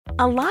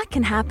A lot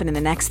can happen in the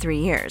next 3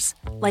 years.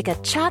 Like a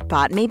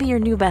chatbot may be your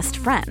new best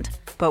friend.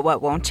 But what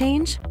won't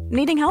change?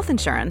 Needing health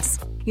insurance.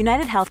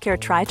 United Healthcare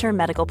Tri-Term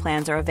Medical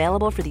Plans are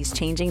available for these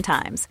changing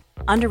times.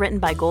 Underwritten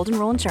by Golden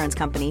Rule Insurance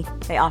Company,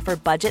 they offer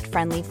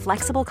budget-friendly,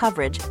 flexible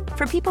coverage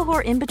for people who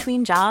are in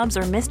between jobs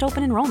or missed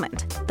open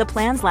enrollment. The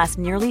plans last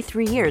nearly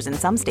 3 years in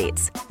some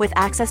states, with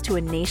access to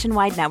a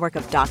nationwide network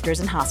of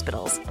doctors and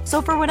hospitals.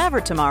 So for whatever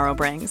tomorrow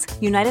brings,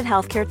 United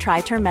Healthcare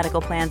Tri-Term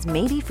Medical Plans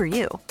may be for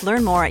you.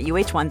 Learn more at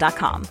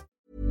uh1.com.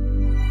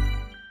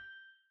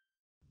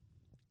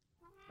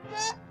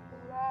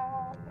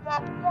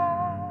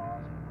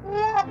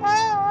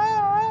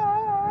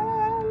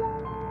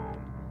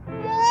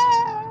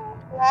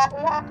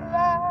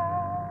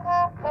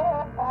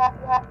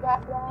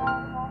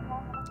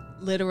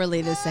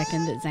 Literally the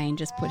second that Zane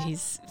just put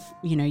his,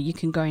 you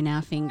can go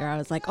now finger, I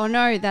was like, oh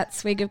no, that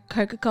swig of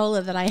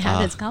Coca-Cola that I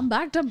had has come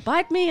back to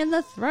bite me in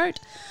the throat.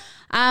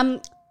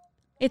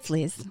 It's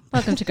Liz.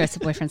 Welcome to Ghosts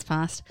of Boyfriends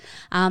Past.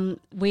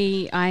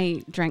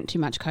 I drank too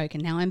much Coke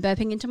and now I'm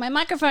burping into my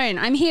microphone.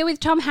 I'm here with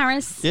Tom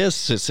Harris.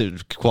 Yes, just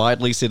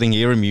quietly sitting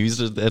here,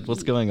 amused at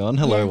what's going on.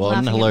 Hello, one.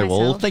 laughing Hello, at all.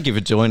 myself. Thank you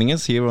for joining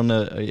us here on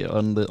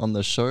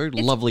the show.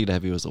 Lovely to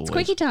have you as always. It's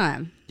Quickie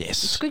time.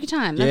 Yes, It's Quickie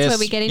time. That's where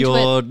we get into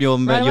it. Your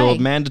away.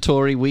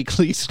 mandatory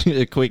weekly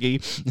Quickie.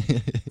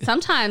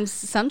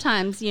 Sometimes,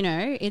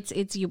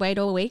 it's you wait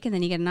all week and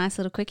then you get a nice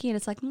little Quickie and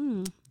it's like,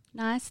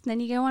 nice. And then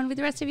you go on with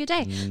the rest of your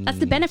day. That's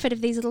the benefit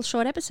of these little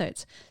short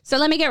episodes. So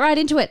let me get right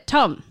into it.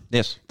 Tom.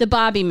 Yes. The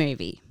Barbie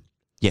movie.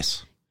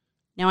 Yes.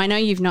 Now, I know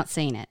you've not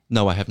seen it.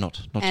 No, I have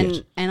not. Not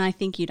yet. And I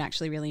think you'd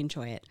actually really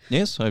enjoy it.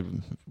 Yes. Why but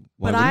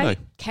wouldn't I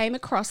came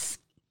across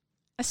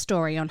a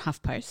story on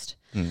HuffPost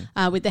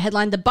with the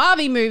headline, "The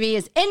Barbie movie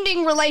is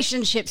ending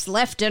relationships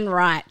left and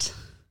right."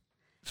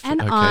 And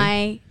Okay.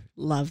 I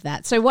love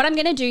that. So what I'm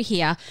going to do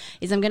here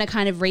is I'm going to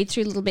kind of read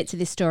through little bits of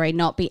this story,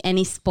 not be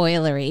any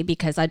spoilery,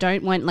 because I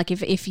don't want, like,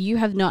 if you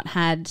have not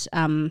had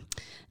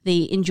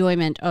the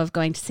enjoyment of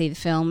going to see the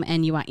film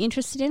and you are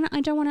interested in it,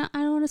 I don't want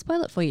to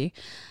spoil it for you.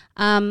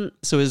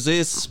 So is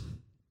this?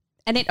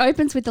 And it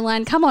opens with the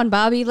line, "Come on,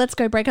 Barbie, let's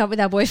go break up with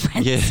our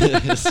boyfriends."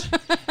 Yes.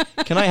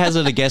 Can I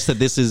hazard a guess that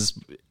this is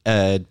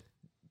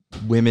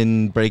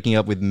women breaking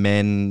up with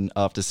men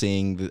after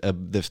seeing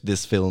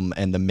this film,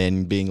 and the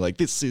men being like,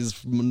 "This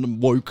is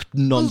woke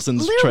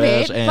nonsense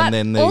trash," bit, and but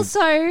then they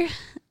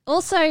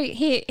also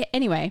here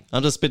anyway.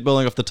 I'm just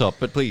spitballing off the top,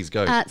 but please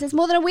go. It says,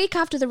 more than a week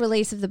after the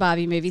release of the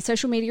Barbie movie,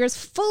 social media is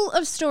full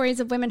of stories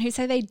of women who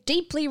say they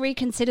deeply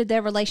reconsidered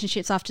their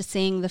relationships after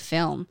seeing the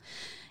film.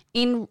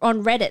 On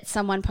Reddit,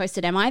 someone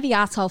posted, "Am I the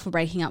asshole for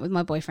breaking up with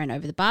my boyfriend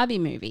over the Barbie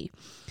movie?"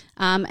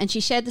 And she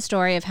shared the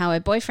story of how her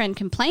boyfriend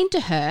complained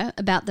to her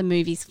about the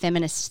movie's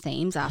feminist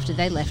themes after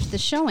they left the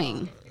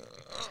showing.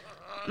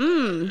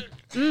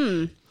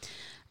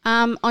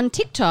 On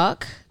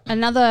TikTok,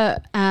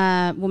 another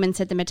woman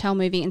said the Mattel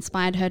movie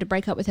inspired her to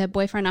break up with her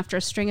boyfriend after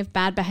a string of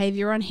bad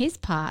behavior on his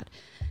part.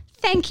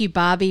 "Thank you,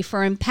 Barbie,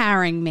 for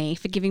empowering me,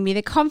 for giving me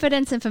the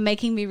confidence and for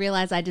making me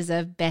realize I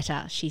deserve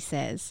better," she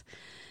says.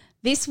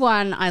 This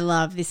one I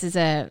love. This is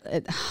I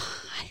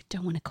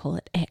don't want to call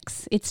it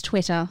X. It's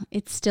Twitter.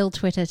 It's still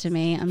Twitter to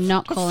me. I'm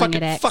not calling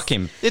it X. Fuck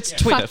him. It's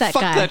Twitter.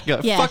 Fuck that guy.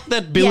 Yeah. Fuck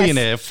that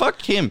billionaire. Yes.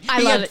 Fuck him.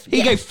 I love it.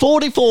 He gave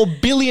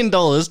 $44 billion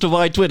to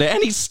buy Twitter,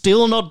 and he's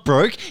still not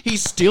broke.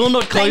 He's still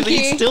not close.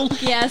 Thank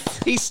you.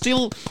 He's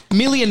still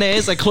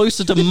millionaires are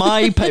closer to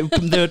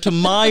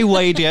my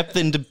wage gap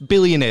than to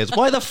billionaires.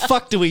 Why the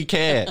fuck do we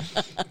care?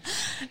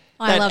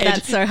 I love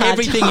that so hard.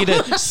 Everything you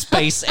did,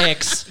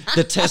 SpaceX,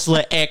 the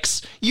Tesla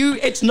X.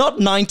 It's not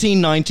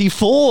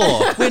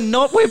 1994.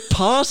 We're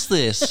past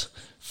this.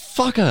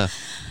 Fucker.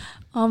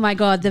 Oh my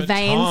God, the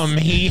veins. Tom,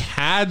 he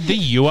had the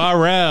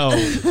URL.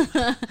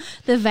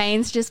 The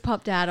veins just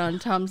popped out on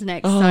Tom's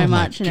neck Oh so my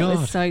much, and it God.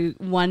 was so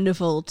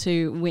wonderful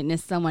to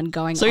witness someone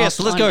going So off yes,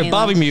 let's on go. Elon.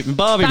 Barbie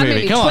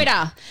movie. Come on.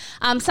 Twitter.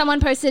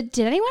 Someone posted,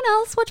 "Did anyone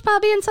else watch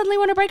Barbie and suddenly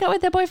want to break up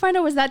with their boyfriend,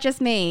 or was that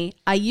just me?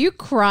 Are you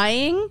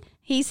crying?"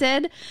 He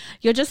said,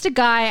 "You're just a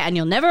guy and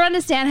you'll never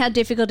understand how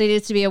difficult it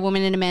is to be a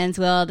woman in a man's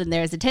world, and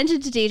there is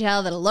attention to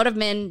detail that a lot of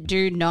men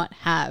do not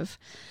have."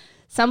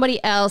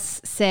 Somebody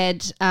else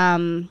said,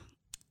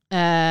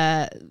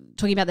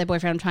 talking about their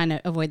boyfriend, I'm trying to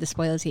avoid the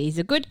spoilers here. "He's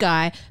a good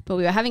guy, but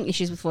we were having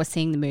issues before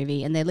seeing the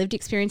movie, and their lived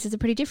experiences are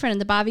pretty different,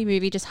 and the Barbie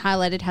movie just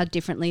highlighted how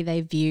differently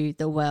they view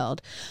the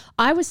world."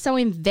 I was so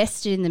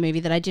invested in the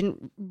movie that I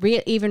didn't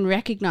even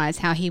recognize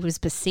how he was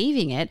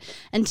perceiving it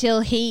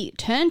until he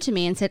turned to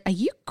me and said, "Are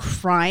you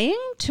crying?"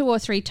 2 or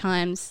 3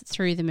 times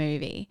through the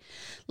movie.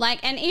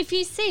 And if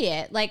you see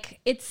it,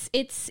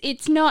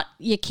 it's not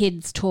your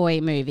kid's toy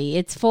movie.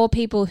 It's for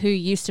people who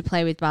used to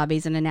play with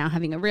Barbies and are now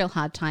having a real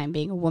hard time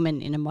being a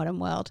woman in a modern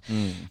world.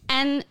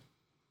 And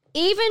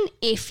even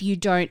if you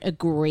don't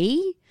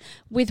agree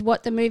with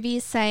what the movie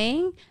is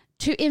saying,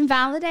 to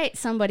invalidate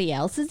somebody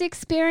else's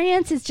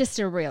experience is just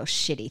a real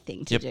shitty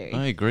thing to do.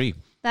 I agree.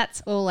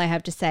 That's all I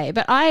have to say.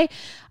 But I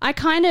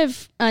kind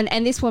of,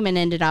 and this woman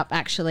ended up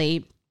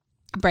actually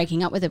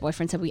breaking up with her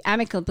boyfriend. So we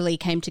amicably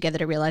came together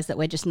to realize that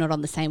we're just not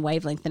on the same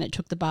wavelength, and it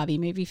took the Barbie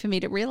movie for me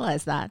to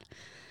realize that.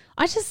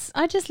 I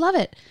just love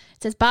it.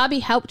 It says, Barbie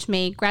helped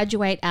me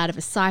graduate out of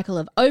a cycle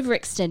of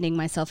overextending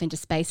myself into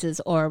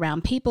spaces or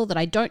around people that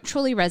I don't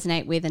truly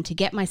resonate with, and to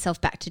get myself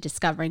back to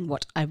discovering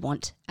what I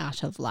want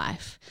out of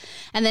life.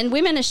 And then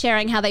women are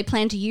sharing how they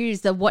plan to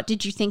use the "What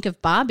did you think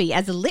of Barbie?"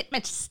 as a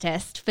litmus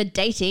test for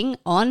dating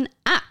on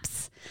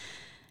apps.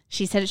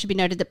 She said it should be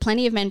noted that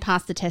plenty of men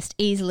pass the test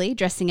easily,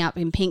 dressing up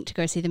in pink to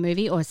go see the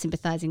movie or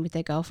sympathising with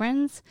their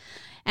girlfriends.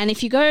 And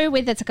if you go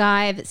with a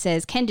guy that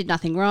says Ken did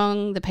nothing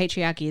wrong, the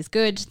patriarchy is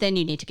good, then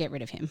you need to get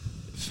rid of him.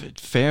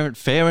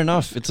 Fair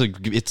enough.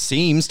 It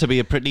seems to be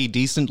a pretty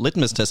decent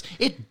litmus test.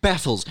 It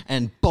baffles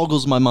and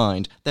boggles my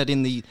mind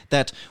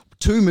that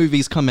two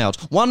movies come out,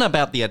 one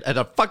about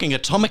a fucking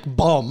atomic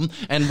bomb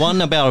and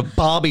one about a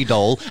Barbie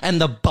doll,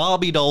 and the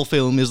Barbie doll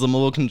film is the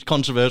more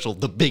controversial,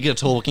 the bigger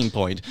talking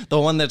point, the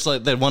one that's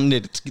like the one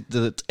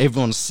that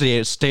everyone's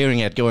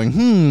staring at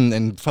going,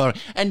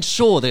 and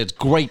sure, there's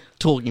great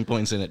talking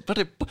points in it, but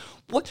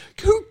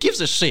who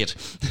gives a shit?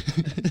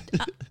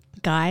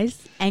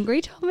 Guys,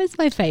 Angry Tom is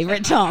my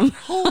favourite Tom.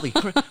 Holy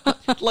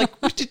crap. Like,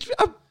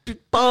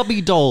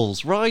 Barbie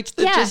dolls, right?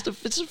 They're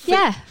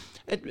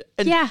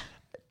Yeah.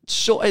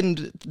 Sure,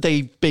 and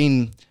they've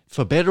been,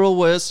 for better or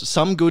worse,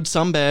 some good,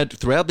 some bad,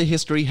 throughout the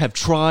history, have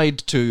tried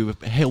to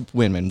help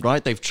women,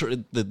 right?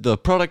 The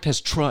product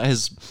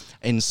has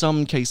in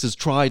some cases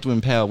tried to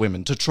empower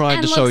women, to try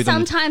to show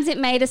them. Sometimes it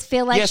made us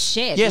feel like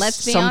shit. Yes,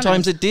 let's be sometimes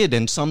honest. it did,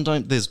 and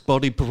sometimes there's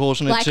body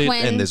proportionate shit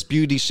and there's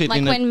beauty shit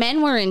in it. Like when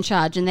men were in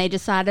charge and they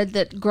decided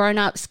that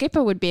grown-up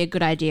Skipper would be a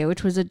good idea,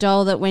 which was a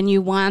doll that when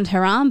you wound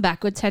her arm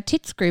backwards, her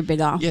tits grew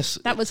bigger. Yes.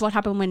 That was what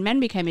happened when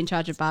men became in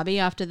charge of Barbie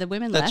after the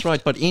women left. That's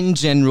right, but in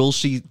general,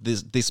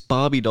 this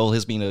Barbie doll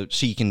has been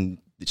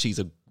she's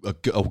a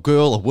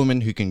girl, a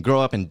woman who can grow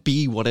up and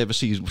be whatever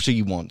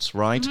she wants,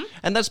 right? Mm-hmm.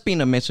 And that's been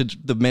the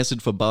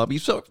message for Barbie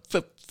for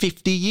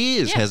 50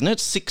 years, hasn't it?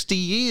 60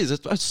 years.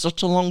 It's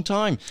such a long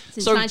time.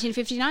 Since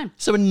 1959.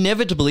 So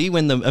inevitably,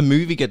 when a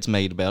movie gets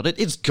made about it,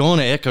 it's going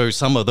to echo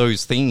some of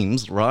those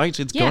themes, right?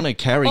 It's going to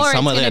carry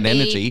some of that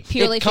energy.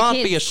 It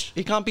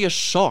can't be a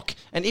shock.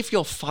 And if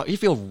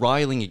you're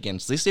riling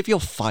against this, if you're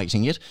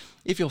fighting it,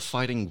 if you're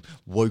fighting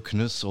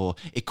wokeness or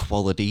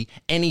equality,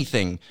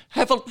 anything,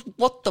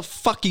 what the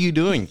fuck are you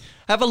doing?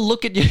 Have a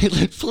look at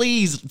you.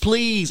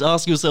 Please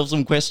ask yourself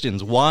some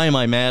questions. Why am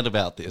I mad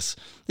about this?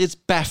 It's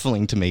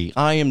baffling to me.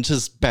 I am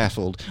just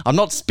baffled. I'm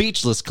not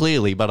speechless,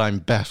 clearly, but I'm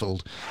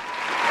baffled.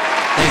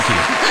 Thank you.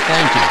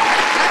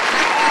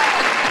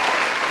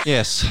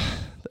 Yes.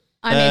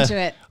 I'm into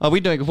it. Are we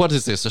doing? What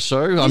is this? A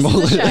show? This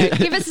is a show.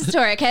 Give us a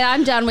story. Okay,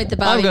 I'm done with the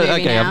Barbie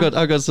movie now.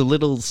 I've got some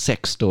little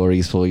sex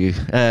stories for you.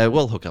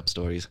 Well, hookup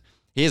stories.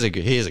 Here's a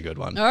good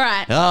one. All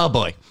right. Oh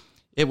boy,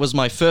 it was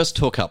my first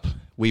hookup.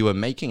 We were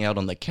making out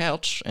on the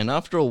couch, and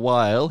after a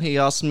while, he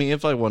asked me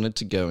if I wanted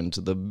to go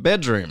into the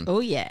bedroom. Oh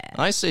yeah.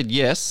 I said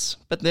yes,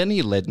 but then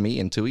he led me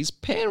into his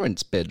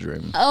parents'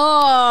 bedroom.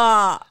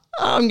 Oh.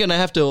 I'm going to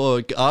have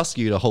to ask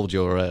you to hold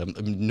your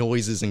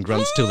noises and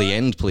grunts till the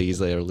end, please,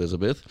 there,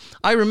 Elizabeth.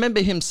 I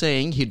remember him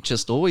saying he'd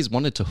just always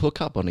wanted to hook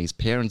up on his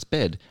parents'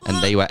 bed,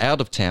 and they were out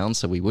of town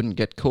so we wouldn't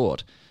get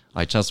caught.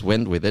 I just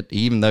went with it,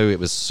 even though it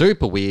was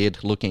super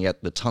weird looking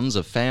at the tons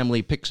of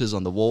family pictures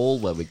on the wall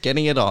while we're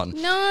getting it on.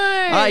 No!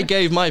 I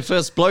gave my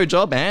first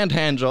blowjob and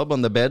handjob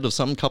on the bed of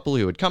some couple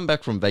who had come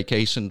back from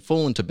vacation,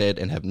 fallen to bed,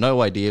 and have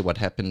no idea what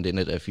happened in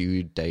it a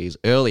few days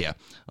earlier.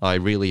 I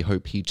really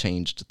hope he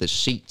changed the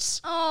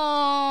sheets.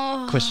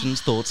 Oh.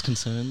 Questions, thoughts,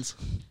 concerns?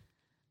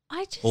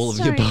 I just all of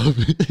the above.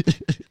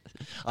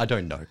 I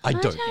don't know. I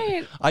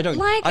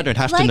don't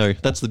have to know.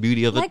 That's the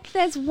beauty of it. Like,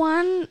 there's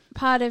one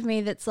part of me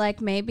that's like,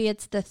 maybe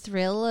it's the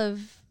thrill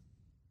of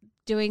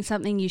doing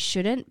something you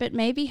shouldn't, but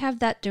maybe have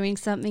that doing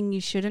something you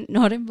shouldn't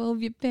not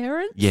involve your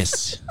parents.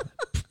 Yes.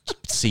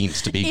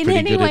 Seems to be in pretty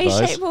any good way,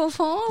 advice. shape, or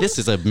form. This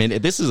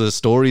is a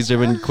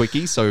stories-driven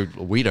quickie, so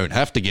we don't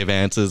have to give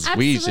answers.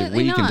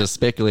 Absolutely we can just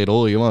speculate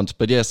all you want.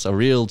 But yes, a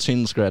real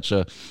chin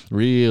scratcher.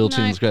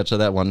 Chin scratcher,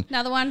 that one.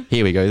 Another one.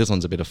 Here we go. This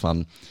one's a bit of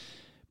fun.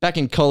 Back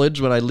in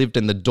college, when I lived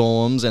in the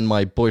dorms and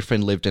my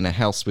boyfriend lived in a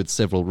house with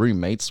several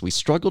roommates, we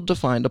struggled to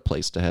find a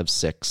place to have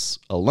sex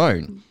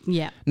alone.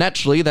 Yeah.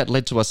 Naturally, that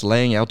led to us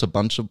laying out a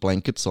bunch of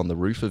blankets on the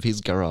roof of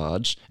his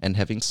garage and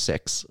having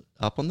sex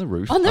up on the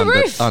roof.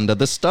 Under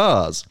the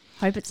stars.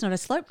 Hope it's not a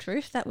sloped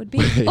roof. That would be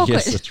awkward.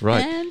 Yes, that's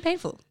right. And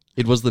painful.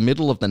 It was the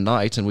middle of the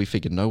night and we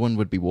figured no one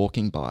would be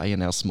walking by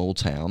in our small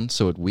town,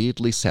 so it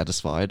weirdly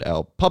satisfied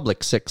our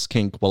public sex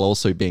kink while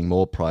also being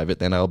more private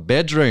than our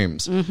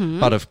bedrooms. Mm-hmm.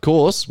 But of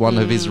course, one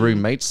of his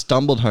roommates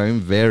stumbled home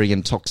very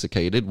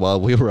intoxicated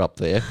while we were up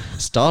there,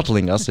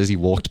 startling us as he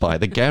walked by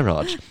the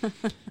garage.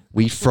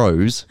 We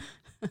froze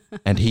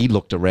and he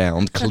looked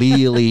around,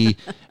 clearly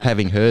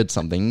having heard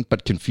something,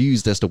 but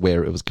confused as to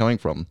where it was coming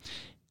from.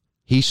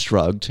 He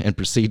shrugged and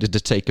proceeded to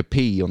take a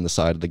pee on the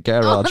side of the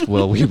garage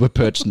while we were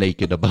perched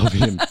naked above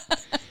him.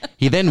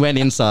 He then went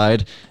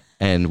inside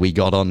and we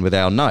got on with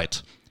our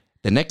night.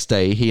 The next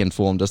day, he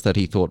informed us that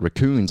he thought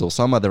raccoons or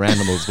some other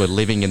animals were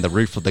living in the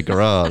roof of the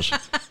garage.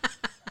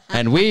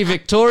 And we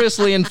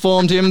victoriously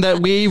informed him that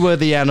we were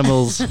the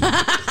animals.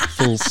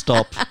 Full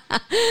stop.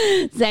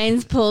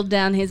 Zane's pulled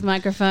down his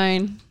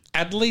microphone.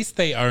 At least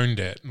they owned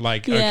it.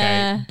 Like, Yeah.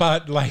 okay.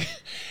 But, like,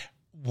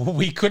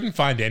 we couldn't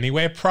find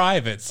anywhere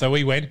private, so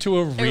we went to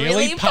a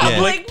really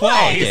public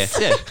place.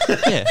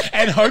 Yeah.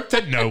 And hoped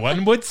that no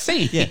one would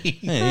see. Yeah.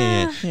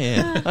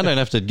 I don't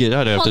have to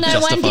justify no one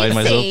did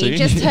myself see, to you.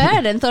 just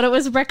heard and thought it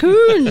was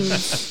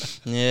raccoons.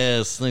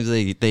 Yes,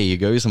 there you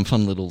go. Some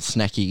fun little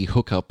snacky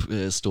hookup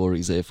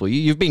stories there for you.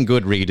 You've been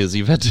good readers.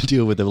 You've had to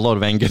deal with a lot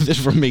of anger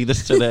from me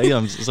today.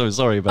 I'm so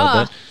sorry about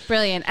that.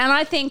 Brilliant. And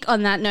I think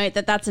on that note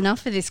that's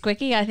enough for this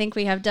Quickie. I think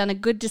we have done a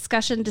good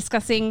discussion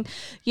discussing,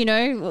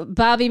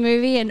 Barbie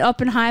movie and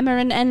Oppenheimer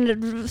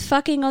and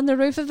fucking on the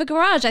roof of a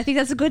garage. I think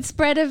that's a good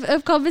spread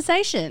of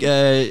conversation.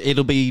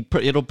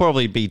 It'll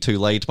probably be too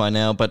late by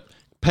now, but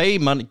pay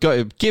money,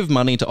 give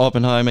money to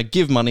Oppenheimer,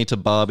 give money to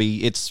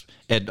Barbie. It's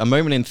at a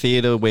moment in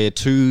theater where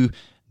two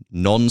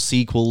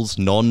non-sequels,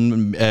 I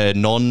mean,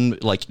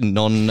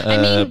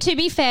 to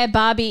be fair,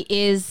 Barbie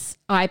is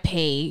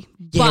IP,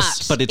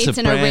 yes, but it's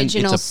an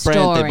original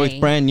story. They're both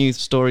brand new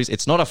stories.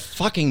 It's not a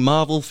fucking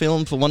Marvel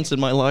film for once in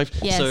my life.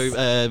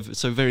 Yes.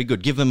 So very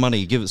good. Give them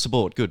money. Give it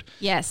support. Good.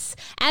 Yes.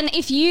 And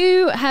if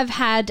you have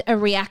had a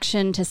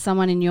reaction to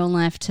someone in your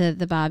life to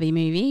the Barbie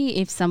movie,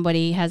 if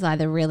somebody has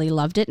either really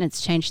loved it and it's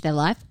changed their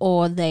life,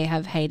 or they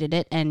have hated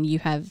it and you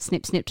have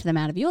snipped them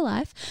out of your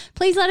life,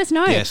 please let us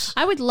know. Yes.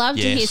 I would love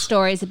to hear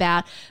stories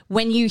about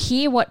when you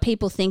hear what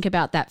people think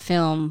about that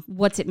film,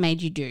 what's it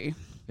made you do?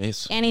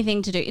 Yes.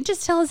 Anything to do.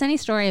 Just tell us any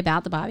story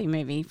about the Barbie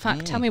movie.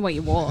 Tell me what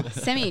you wore.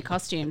 Send me your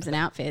costumes and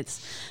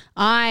outfits.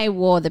 I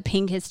wore the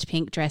pinkest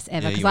pink dress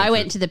ever because I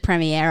went to the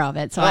premiere of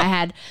it. So I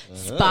had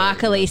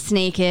sparkly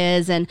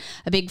sneakers and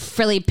a big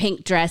frilly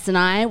pink dress, and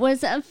I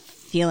was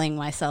feeling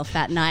myself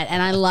that night.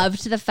 And I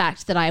loved the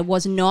fact that I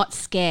was not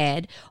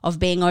scared of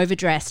being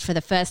overdressed for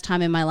the first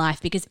time in my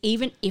life, because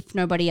even if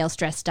nobody else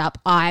dressed up,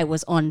 I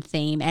was on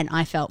theme and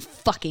I felt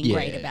fucking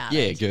great about it.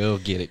 Yeah, girl,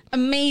 get it.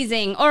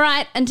 Amazing. All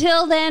right.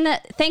 Until then,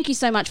 thank you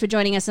so much for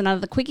joining us on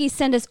another Quickie.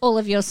 Send us all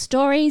of your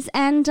stories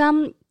and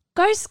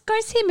go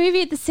see a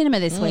movie at the cinema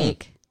this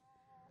week.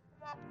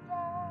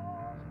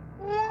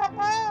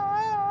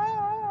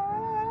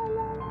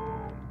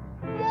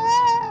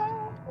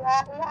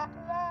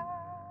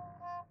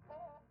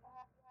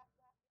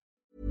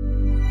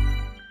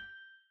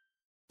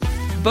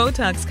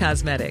 Botox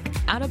Cosmetic,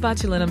 out of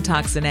botulinum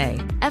toxin A,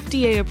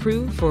 FDA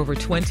approved for over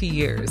 20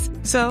 years.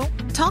 So,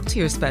 talk to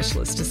your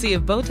specialist to see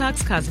if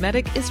Botox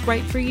Cosmetic is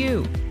right for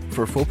you.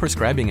 For full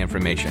prescribing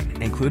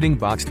information, including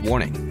boxed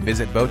warning,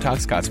 visit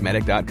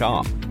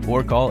BotoxCosmetic.com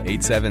or call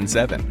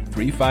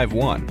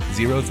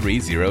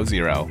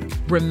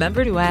 877-351-0300.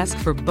 Remember to ask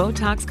for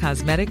Botox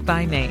Cosmetic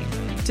by name.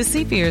 To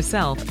see for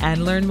yourself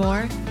and learn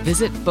more,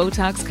 visit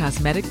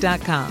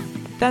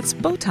BotoxCosmetic.com. That's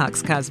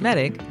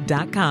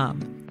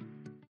BotoxCosmetic.com.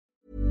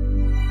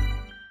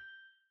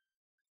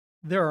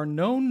 There are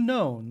known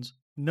knowns,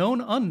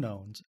 known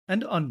unknowns,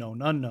 and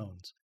unknown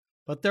unknowns.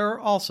 But there are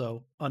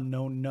also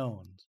unknown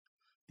knowns.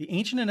 The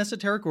ancient and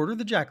esoteric Order of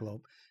the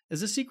Jackalope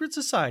is a secret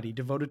society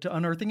devoted to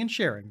unearthing and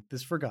sharing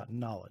this forgotten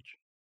knowledge.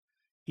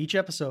 Each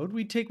episode,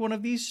 we take one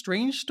of these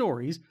strange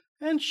stories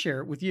and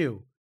share it with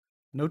you.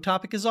 No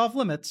topic is off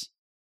limits,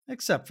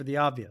 except for the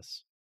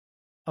obvious.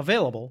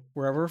 Available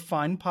wherever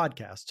fine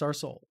podcasts are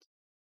sold.